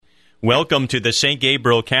Welcome to the St.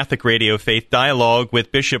 Gabriel Catholic Radio Faith Dialogue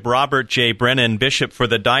with Bishop Robert J. Brennan, Bishop for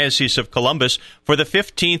the Diocese of Columbus, for the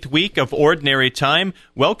 15th week of Ordinary Time.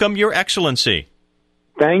 Welcome, Your Excellency.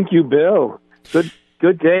 Thank you, Bill.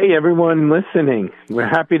 Good day, everyone listening. We're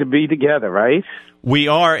happy to be together, right? We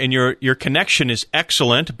are, and your connection is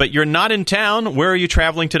excellent, but you're not in town. Where are you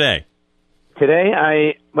traveling today? Today,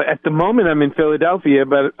 at the moment, I'm in Philadelphia,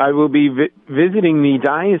 but I will be visiting the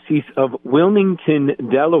Diocese of Wilmington,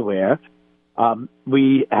 Delaware.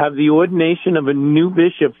 We have the ordination of a new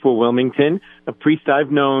bishop for Wilmington, a priest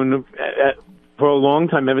I've known for a long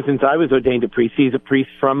time, ever since I was ordained a priest. He's a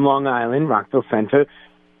priest from Long Island, Rockville Center.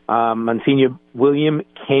 Monsignor William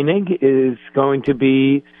Koenig is going to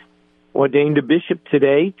be ordained a bishop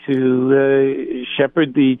today to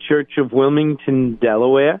shepherd the Church of Wilmington,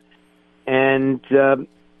 Delaware. And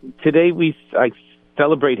today I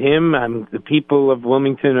celebrate him. The people of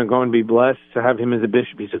Wilmington are going to be blessed to have him as a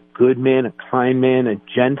bishop. He's a good man, a kind man, a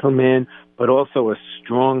gentleman, but also a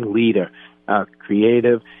strong leader,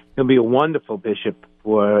 creative. He'll be a wonderful bishop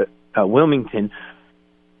for Wilmington.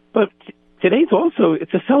 But today's also,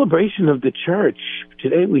 it's a celebration of the church.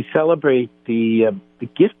 Today we celebrate the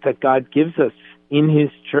gift that God gives us in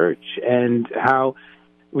his church, and how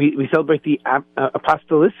we celebrate the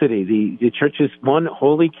apostolicity. The church is one,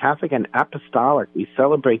 holy, Catholic, and apostolic. We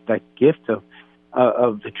celebrate that gift of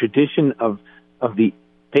the tradition of the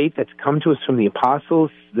faith that's come to us from the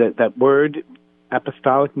apostles. That word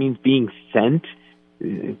apostolic means being sent.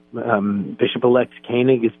 Bishop-elect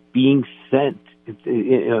Koenig is being sent.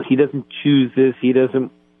 He doesn't choose this. He doesn't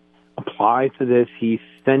apply to this. He's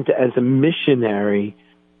sent as a missionary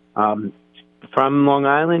from Long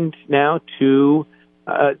Island now to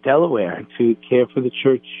Delaware to care for the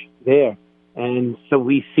church there. And so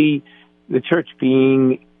we see the church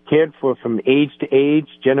being cared for from age to age,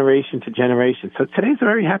 generation to generation. So today's a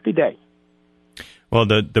very happy day. Well,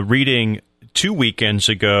 the reading 2 weekends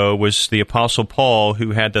ago was the Apostle Paul,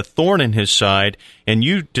 who had the thorn in his side, and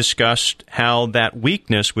you discussed how that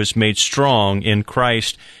weakness was made strong in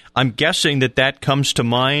Christ. I'm guessing that comes to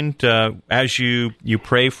mind as you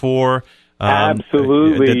pray for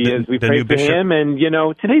absolutely, as we pray for him. And,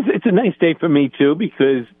 it's a nice day for me, too,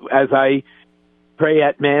 because as I pray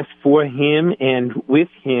at Mass for him and with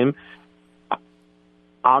him,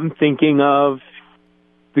 I'm thinking of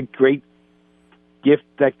the great gift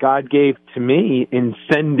that God gave to me in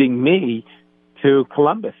sending me to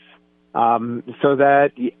Columbus. So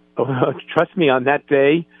that, trust me, on that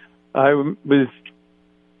day, I was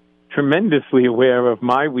tremendously aware of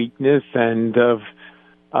my weakness and of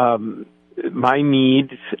my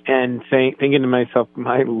needs, and thinking to myself,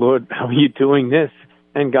 my Lord, how are you doing this?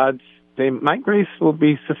 And God saying, my grace will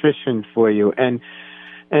be sufficient for you. And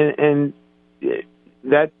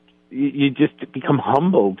that you just become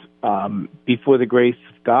humbled before the grace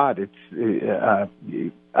of God.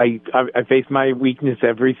 I face my weakness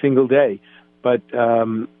every single day, but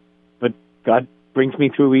God brings me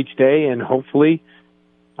through each day, and hopefully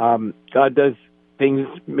God does things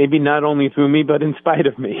maybe not only through me, but in spite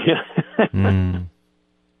of me.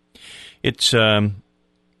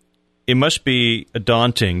 It must be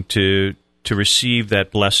daunting to receive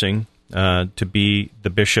that blessing, to be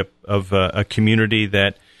the bishop of a community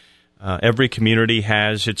that every community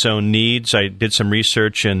has its own needs. I did some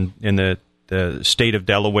research in the state of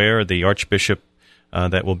Delaware. The Archbishop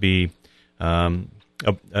that will be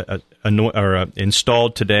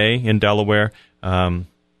installed today in Delaware,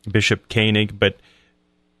 Bishop Koenig, but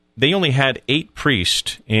they only had 8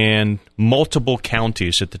 priests and multiple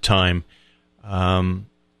counties at the time.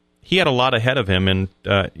 He had a lot ahead of him, and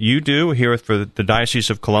you do here for the Diocese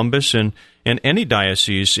of Columbus and any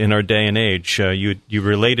diocese in our day and age. You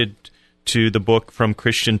related to the book From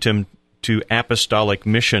Christendom to Apostolic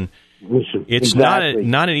Mission. It's exactly.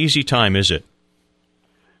 not an easy time, is it?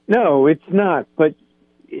 No, it's not. But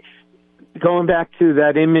going back to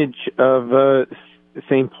that image of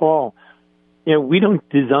St. Paul, we don't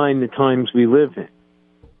design the times we live in,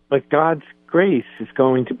 but God's grace is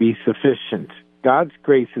going to be sufficient. God's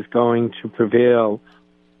grace is going to prevail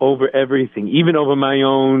over everything, even over my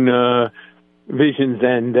own visions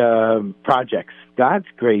and projects. God's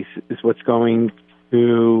grace is what's going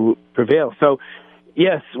to prevail. So,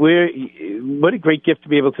 yes, what a great gift to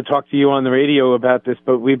be able to talk to you on the radio about this,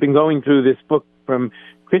 but we've been going through this book From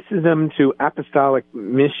Christendom to Apostolic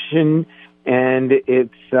Mission, and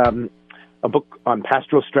it's a book on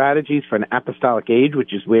pastoral strategies for an apostolic age,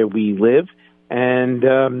 which is where we live, and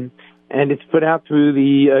it's put out through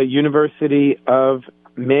the University of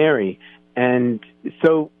Mary. And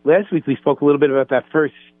so last week we spoke a little bit about that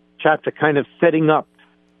first chapter, kind of setting up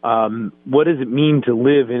What does it mean to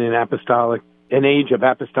live in an age of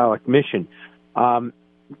apostolic mission?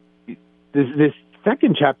 This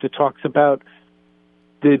second chapter talks about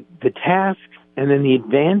the tasks and then the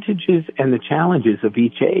advantages and the challenges of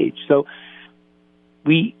each age. So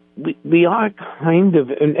we are kind of,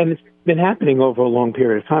 and it's been happening over a long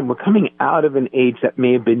period of time, we're coming out of an age that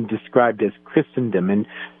may have been described as Christendom, and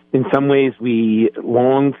in some ways we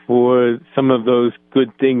long for some of those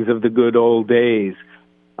good things of the good old days.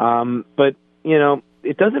 But,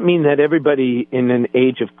 it doesn't mean that everybody in an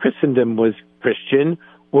age of Christendom was Christian,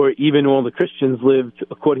 or even all the Christians lived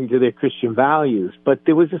according to their Christian values. But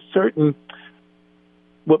there was a certain,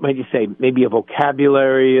 what might you say, maybe a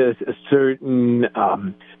vocabulary, a certain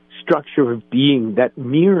structure of being that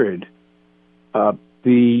mirrored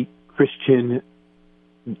the Christian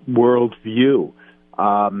worldview.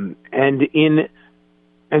 And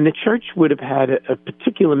the church would have had a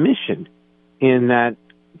particular mission in that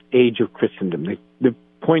age of Christendom. The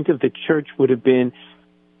point of the church would have been,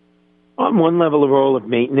 on one level, a role of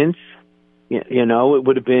maintenance. It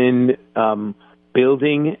would have been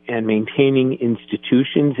building and maintaining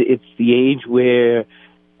institutions. It's the age where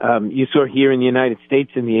you saw here in the United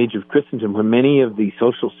States in the age of Christendom, where many of the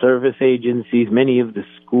social service agencies, many of the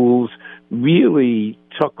schools really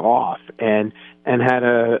took off and had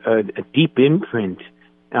a deep imprint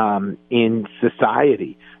in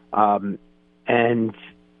society. And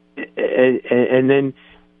then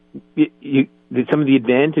some of the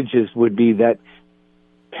advantages would be that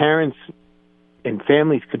parents and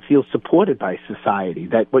families could feel supported by society,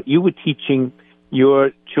 that what you were teaching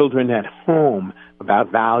your children at home about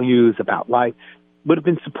values, about life, would have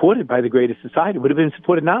been supported by the greater society, would have been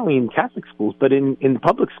supported not only in Catholic schools, but in the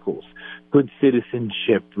public schools. Good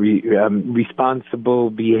citizenship, responsible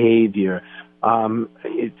behavior,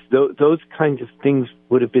 those kinds of things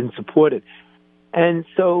would have been supported. And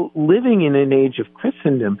so living in an age of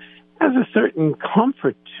Christendom has a certain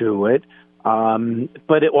comfort to it,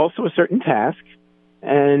 but it also a certain task,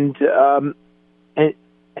 and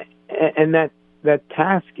that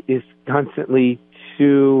task is constantly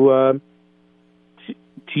to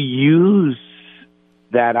use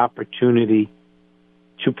that opportunity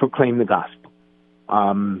to proclaim the gospel.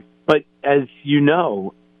 But as you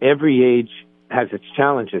know, every age has its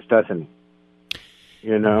challenges, doesn't it?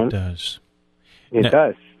 It does. It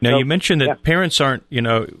does. Now, you mentioned that parents aren't, in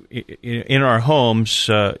our homes,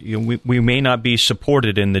 we may not be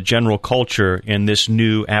supported in the general culture in this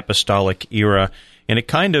new apostolic era, and it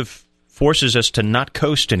kind of forces us to not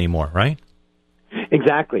coast anymore, right?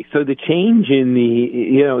 Exactly. So the change in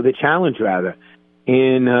the challenge rather,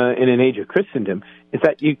 in an age of Christendom is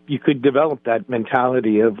that you could develop that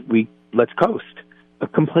mentality of let's coast, a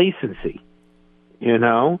complacency, and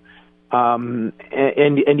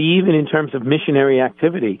even in terms of missionary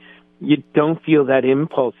activity, you don't feel that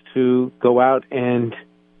impulse to go out and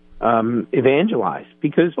evangelize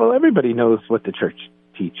because, everybody knows what the church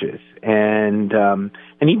teaches, and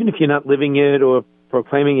even if you're not living it or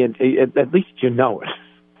proclaiming it, at least you know it.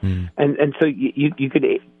 And so you could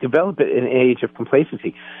develop an age of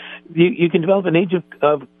complacency. You can develop an age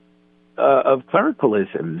of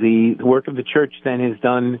clericalism. The work of the church then is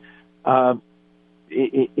done through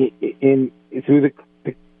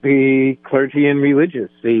the clergy and religious.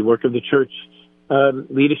 The work of the church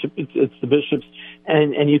leadership, it's the bishops,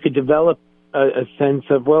 and you could develop a sense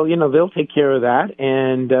of they'll take care of that,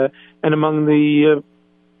 and among the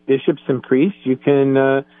bishops and priests, you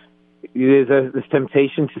can. There's this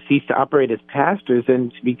temptation to cease to operate as pastors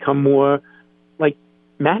and to become more like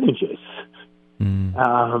managers,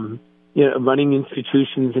 running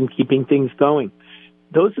institutions and keeping things going.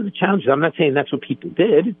 Those are the challenges. I'm not saying that's what people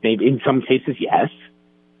did. Maybe in some cases, yes,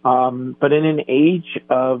 but in an age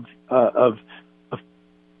of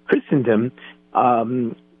Christendom,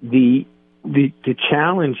 the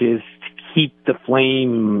challenge is to keep the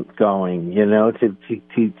flame going.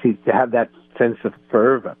 To have that sense of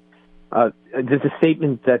fervor. There's a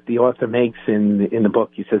statement that the author makes in the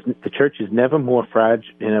book. He says the church is never more fragile.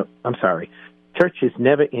 Church is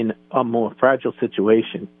never in a more fragile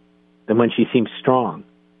situation than when she seems strong,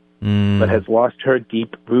 but has lost her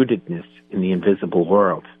deep rootedness in the invisible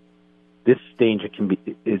world. This danger can be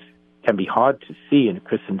hard to see in a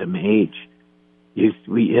Christendom age.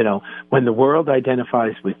 When the world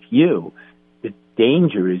identifies with you, the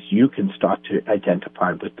danger is you can start to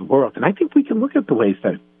identify with the world. And I think we can look at the ways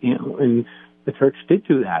that, and the church did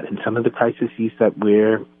do that. And some of the crises that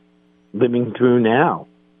we're living through now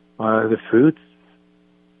are the fruits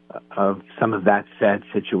of some of that sad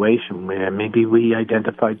situation where maybe we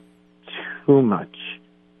identified too much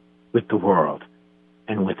with the world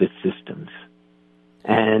and with its systems.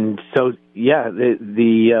 And so,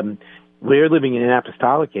 we're living in an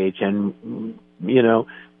apostolic age, and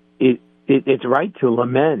it's right to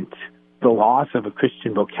lament the loss of a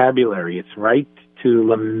Christian vocabulary. It's right to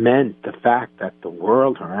lament the fact that the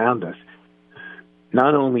world around us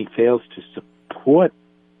not only fails to support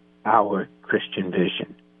our Christian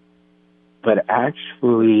vision, but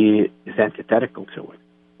actually is antithetical to it,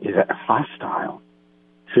 is hostile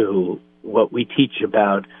to what we teach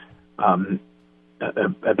about an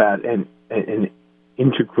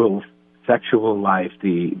integral sexual life,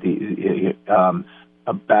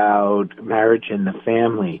 about marriage and the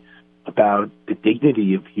family, about the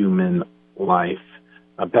dignity of human life,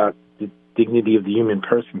 about the dignity of the human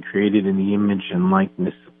person created in the image and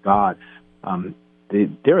likeness of God.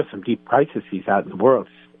 There are some deep crises out in the world.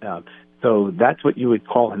 So that's what you would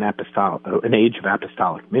call an age of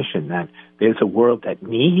apostolic mission, that there's a world that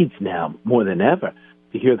needs now, more than ever,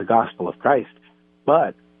 to hear the gospel of Christ.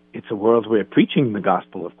 But it's a world where preaching the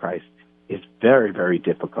gospel of Christ is very, very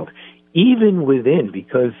difficult, even within,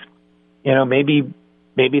 because, maybe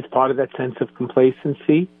it's part of that sense of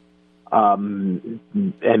complacency, and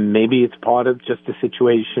maybe it's part of just the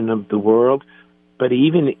situation of the world. But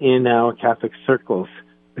even in our Catholic circles,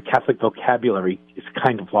 the Catholic vocabulary is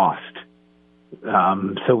kind of lost.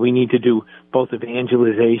 So we need to do both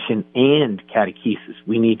evangelization and catechesis.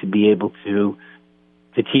 We need to be able to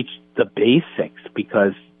teach the basics,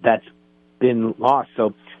 because that's been lost.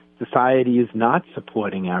 So society is not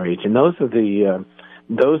supporting our age, and those are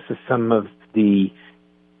some of the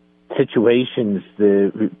situations,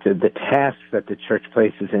 the tasks that the Church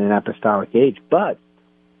places in an apostolic age. But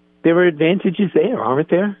there are advantages there, aren't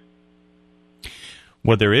there?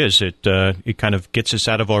 Well, there is. It kind of gets us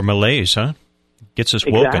out of our malaise, huh? Gets us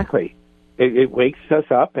woken. Exactly. It wakes us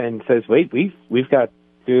up and says, "Wait, we've got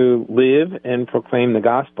to live and proclaim the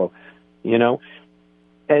gospel." And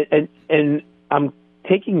I'm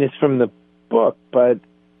taking this from the book, but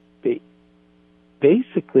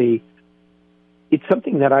basically, it's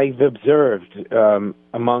something that I've observed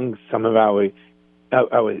among some of our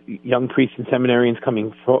young priests and seminarians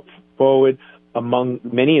coming forward, among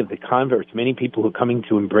many of the converts, many people who are coming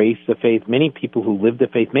to embrace the faith, many people who live the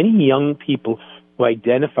faith, many young people who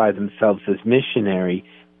identify themselves as missionary.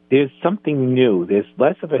 There's something new. There's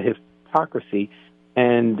less of a hypocrisy,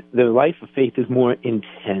 and the life of faith is more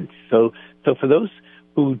intense. So for those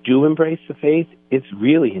who do embrace the faith, it's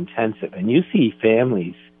really intensive. And you see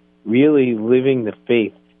families really living the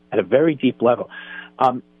faith at a very deep level.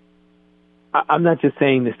 I'm not just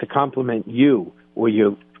saying this to compliment you or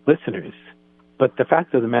your listeners, but the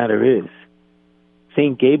fact of the matter is,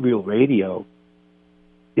 St. Gabriel Radio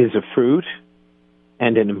is a fruit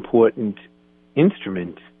and an important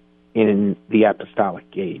instrument in the apostolic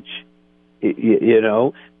age.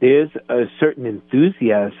 There's a certain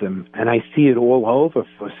enthusiasm, and I see it all over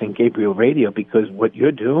for St. Gabriel Radio, because what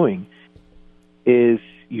you're doing is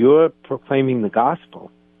you're proclaiming the gospel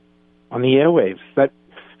on the airwaves. That,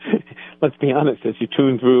 let's be honest, as you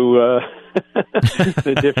tune through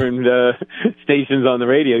the different stations on the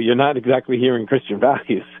radio, you're not exactly hearing Christian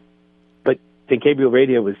values. But St. Gabriel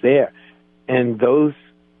Radio was there. And those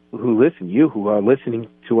who listen, you who are listening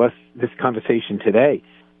to us, this conversation today,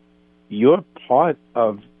 you're part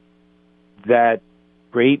of that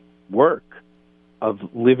great work of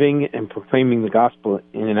living and proclaiming the gospel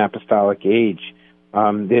in an apostolic age.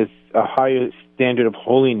 There's a higher standard of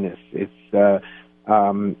holiness. There's a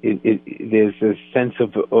sense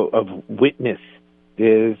of witness.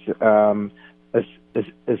 There's a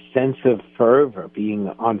sense of fervor, being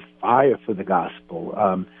on fire for the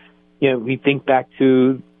gospel. We think back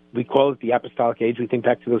to, we call it the apostolic age, we think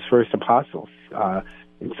back to those first apostles.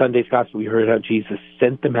 In Sunday's gospel, we heard how Jesus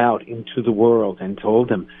sent them out into the world and told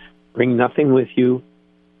them, bring nothing with you,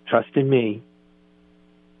 trust in me.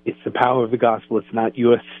 It's the power of the gospel. It's not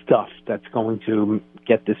your stuff that's going to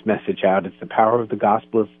get this message out. It's the power of the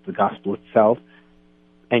gospel. It's the gospel itself.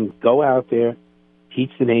 And go out there,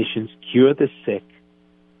 teach the nations, cure the sick,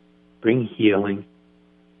 bring healing,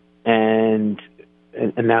 and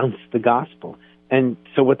announce the gospel. And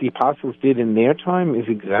so what the apostles did in their time is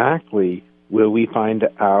exactly where we find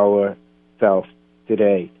ourselves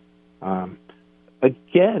today.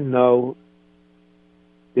 Again, though,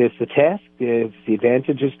 there's the task, there's the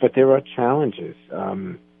advantages, but there are challenges.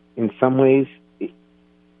 In some ways,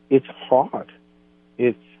 it's hard.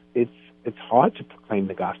 It's hard to proclaim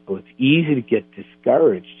the gospel. It's easy to get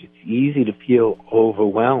discouraged. It's easy to feel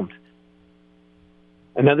overwhelmed.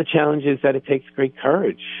 Another challenge is that it takes great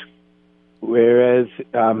courage. Whereas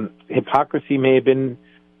hypocrisy may have been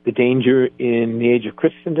the danger in the age of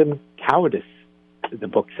Christendom, cowardice the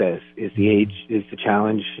book says, is the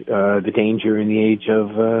challenge, the danger in the age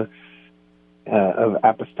of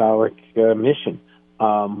apostolic mission.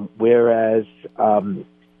 Whereas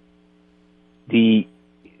the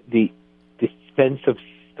sense of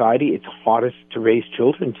society, it's hardest to raise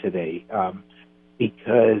children today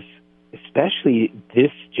because, especially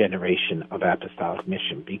this generation of apostolic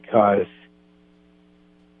mission, because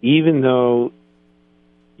even though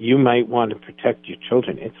you might want to protect your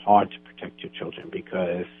children, it's hard to protect your children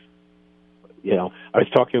because, I was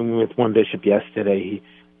talking with one bishop yesterday.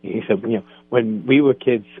 He said, when we were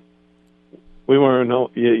kids, we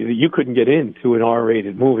weren't. You couldn't get into an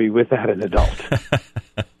R-rated movie without an adult.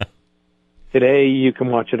 Today, you can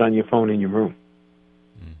watch it on your phone in your room,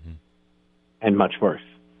 and much worse,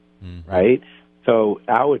 right? So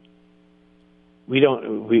we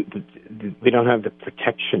don't have the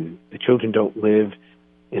protection. The children don't live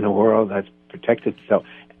in a world that's protected. So,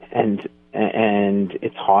 and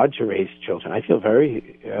it's hard to raise children. I feel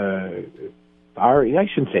very sorry. I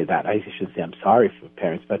shouldn't say that. I should say I'm sorry for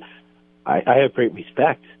parents, but I have great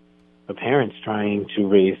respect for parents trying to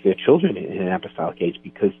raise their children in an apostolic age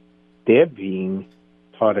because they're being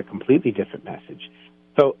taught a completely different message.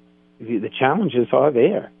 So the challenges are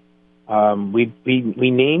there.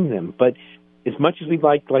 We name them, but as much as we'd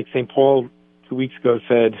like St. Paul 2 weeks ago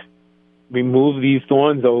said, remove these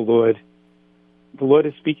thorns, O Lord, the Lord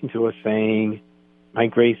is speaking to us saying, my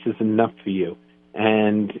grace is enough for you.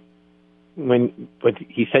 And what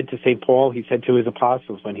he said to St. Paul, he said to his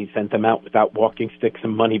apostles when he sent them out without walking sticks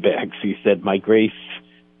and money bags, he said, my grace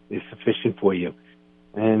is sufficient for you.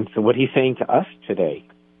 And so what he's saying to us today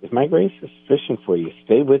is, my grace is sufficient for you.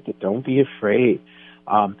 Stay with it. Don't be afraid.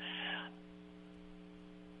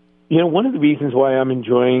 One of the reasons why I'm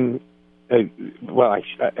enjoying, I'm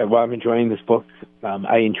enjoying this book,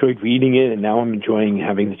 I enjoyed reading it, and now I'm enjoying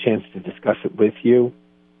having the chance to discuss it with you,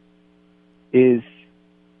 is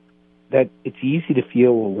that it's easy to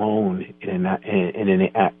feel alone in an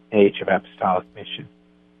age of apostolic mission.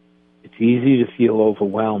 It's easy to feel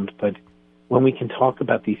overwhelmed, but when we can talk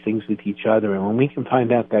about these things with each other, and when we can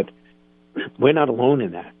find out that we're not alone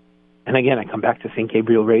in that. And again, I come back to St.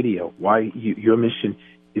 Gabriel Radio, why your mission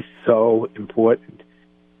is so important.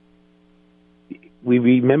 We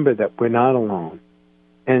remember that we're not alone,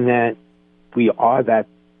 and that we are that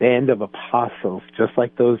band of apostles, just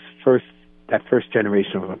like that first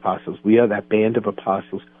generation of apostles. We are that band of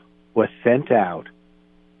apostles who are sent out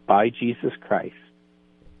by Jesus Christ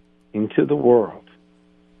into the world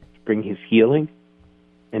to bring his healing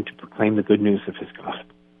and to proclaim the good news of his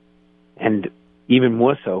gospel. And even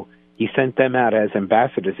more so, he sent them out as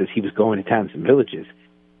ambassadors as he was going to towns and villages.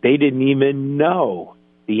 They didn't even know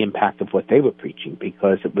the impact of what they were preaching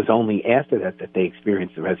because it was only after that they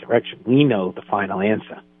experienced the resurrection. We know the final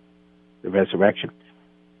answer, the resurrection.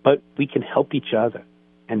 But we can help each other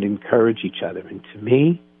and encourage each other. And to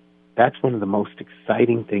me, that's one of the most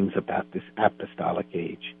exciting things about this apostolic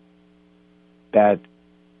age, that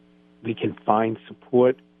we can find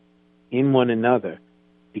support in one another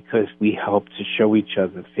because we help to show each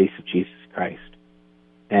other the face of Jesus Christ.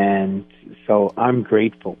 And so I'm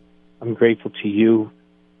grateful. I'm grateful to you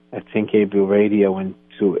at St. Gabriel Radio and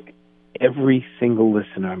to every single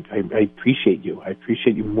listener. I appreciate you. I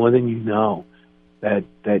appreciate you more than you know. That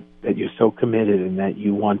you're so committed and that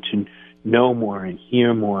you want to know more and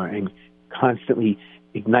hear more and constantly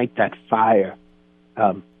ignite that fire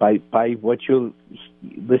by what you're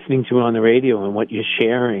listening to on the radio and what you're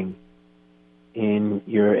sharing in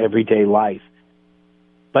your everyday life.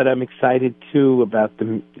 But I'm excited, too, about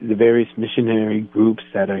the various missionary groups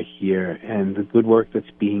that are here and the good work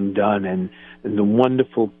that's being done and the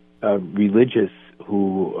wonderful religious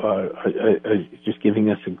who are just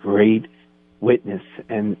giving us a great witness,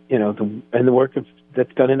 and the work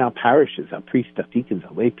that's done in our parishes, our priests, our deacons,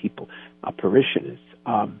 our lay people, our parishioners.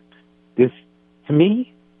 This, to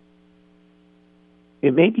me,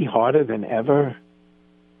 it may be harder than ever,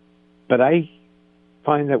 but I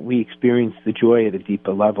find that we experience the joy at a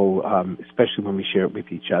deeper level, especially when we share it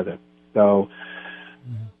with each other. So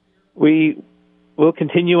we will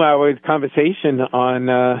continue our conversation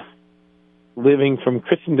on living from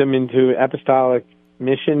Christendom into apostolic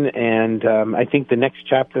mission, and I think the next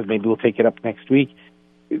chapter, maybe we'll take it up next week,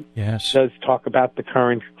 does talk about the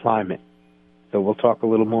current climate. So we'll talk a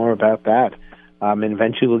little more about that. And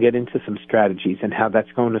eventually we'll get into some strategies and how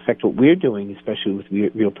that's going to affect what we're doing, especially with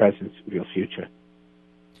Real Presence, Real Future.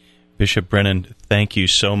 Bishop Brennan, thank you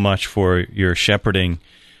so much for your shepherding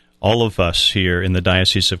all of us here in the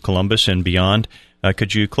Diocese of Columbus and beyond.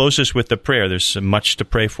 Could you close us with a prayer? There's much to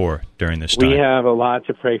pray for during this time. We have a lot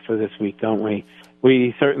to pray for this week, don't we?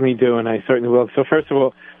 We certainly do, and I certainly will. So first of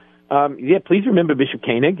all, please remember Bishop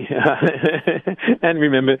Koenig. And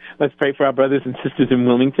remember, let's pray for our brothers and sisters in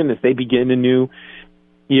Wilmington as they begin a new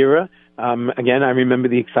era. Again, I remember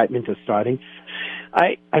the excitement of starting.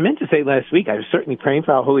 I meant to say last week, I was certainly praying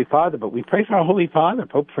for our Holy Father, but we pray for our Holy Father,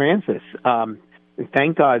 Pope Francis.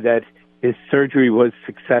 Thank God that his surgery was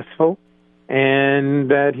successful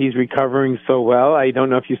and that he's recovering so well. I don't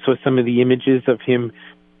know if you saw some of the images of him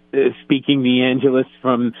speaking the Angelus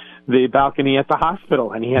from the balcony at the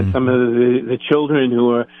hospital, and he had some of the children who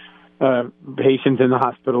were patients in the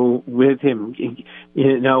hospital with him.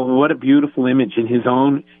 You know, what a beautiful image in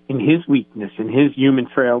his weakness, in his human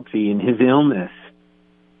frailty, in his illness.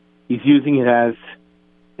 He's using it as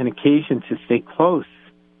an occasion to stay close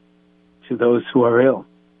to those who are ill.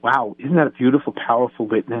 Wow, isn't that a beautiful, powerful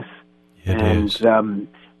witness? It is. And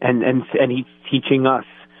he's teaching us.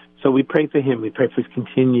 So we pray for him. We pray for his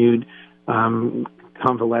continued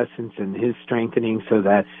convalescence and his strengthening so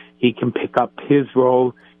that he can pick up his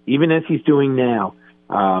role, even as he's doing now,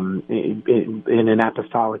 in an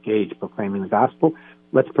apostolic age, proclaiming the gospel.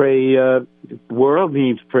 Let's pray. The world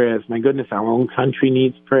needs prayers. My goodness, our own country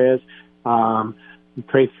needs prayers. We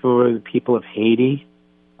pray for the people of Haiti.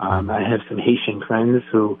 I have some Haitian friends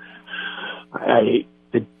who,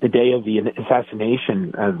 the day of the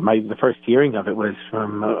assassination, the first hearing of it was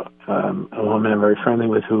from a woman I'm very friendly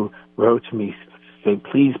with who wrote to me, saying,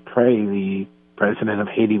 please pray, the president of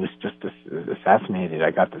Haiti was just assassinated.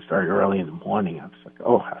 I got this very early in the morning. I was like,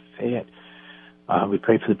 oh, how sad. We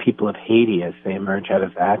pray for the people of Haiti as they emerge out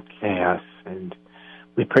of that chaos. And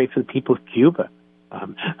we pray for the people of Cuba.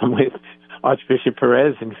 I'm with Archbishop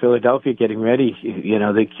Perez in Philadelphia getting ready. You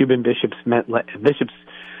know, the Cuban bishops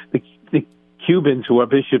the Cubans who are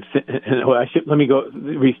bishops, let me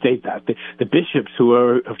restate that. The bishops who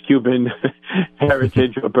are of Cuban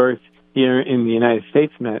heritage or birth here in the United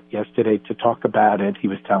States met yesterday to talk about it, he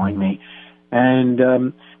was telling me. And,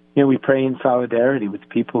 you know, we pray in solidarity with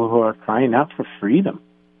people who are crying out for freedom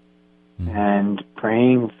and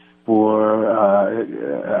praying for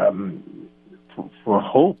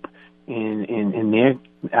hope in their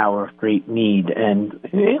hour of great need. And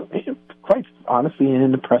quite honestly, in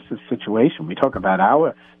an oppressive situation. We talk about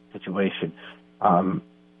our situation.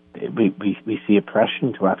 We see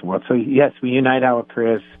oppression throughout the world. So, yes, we unite our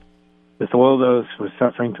prayers with all those who are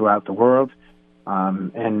suffering throughout the world,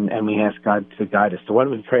 and we ask God to guide us. So why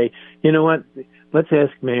don't we pray? You know what? Let's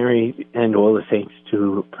ask Mary and all the saints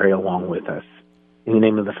to pray along with us. In the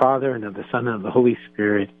name of the Father, and of the Son, and of the Holy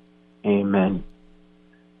Spirit. Amen.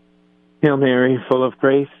 Hail Mary, full of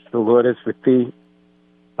grace, the Lord is with thee.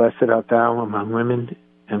 Blessed art thou among women,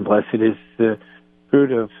 and blessed is the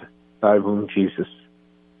fruit of thy womb, Jesus.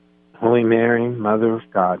 Holy Mary, Mother of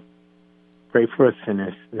God, pray for us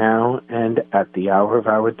sinners, now and at the hour of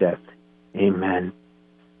our death. Amen.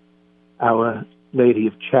 Our Lady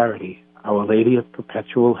of Charity, Our Lady of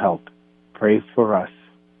Perpetual Help, pray for us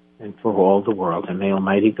and for all the world. And may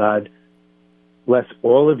Almighty God bless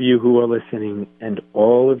all of you who are listening and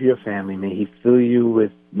all of your family. May He fill you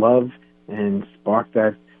with love and spark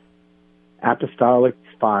that apostolic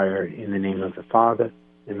fire in the name of the Father,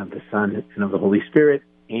 and of the Son, and of the Holy Spirit.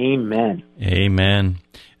 Amen. Amen.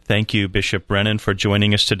 Thank you, Bishop Brennan, for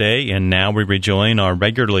joining us today. And now we rejoin our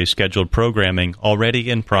regularly scheduled programming already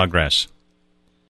in progress.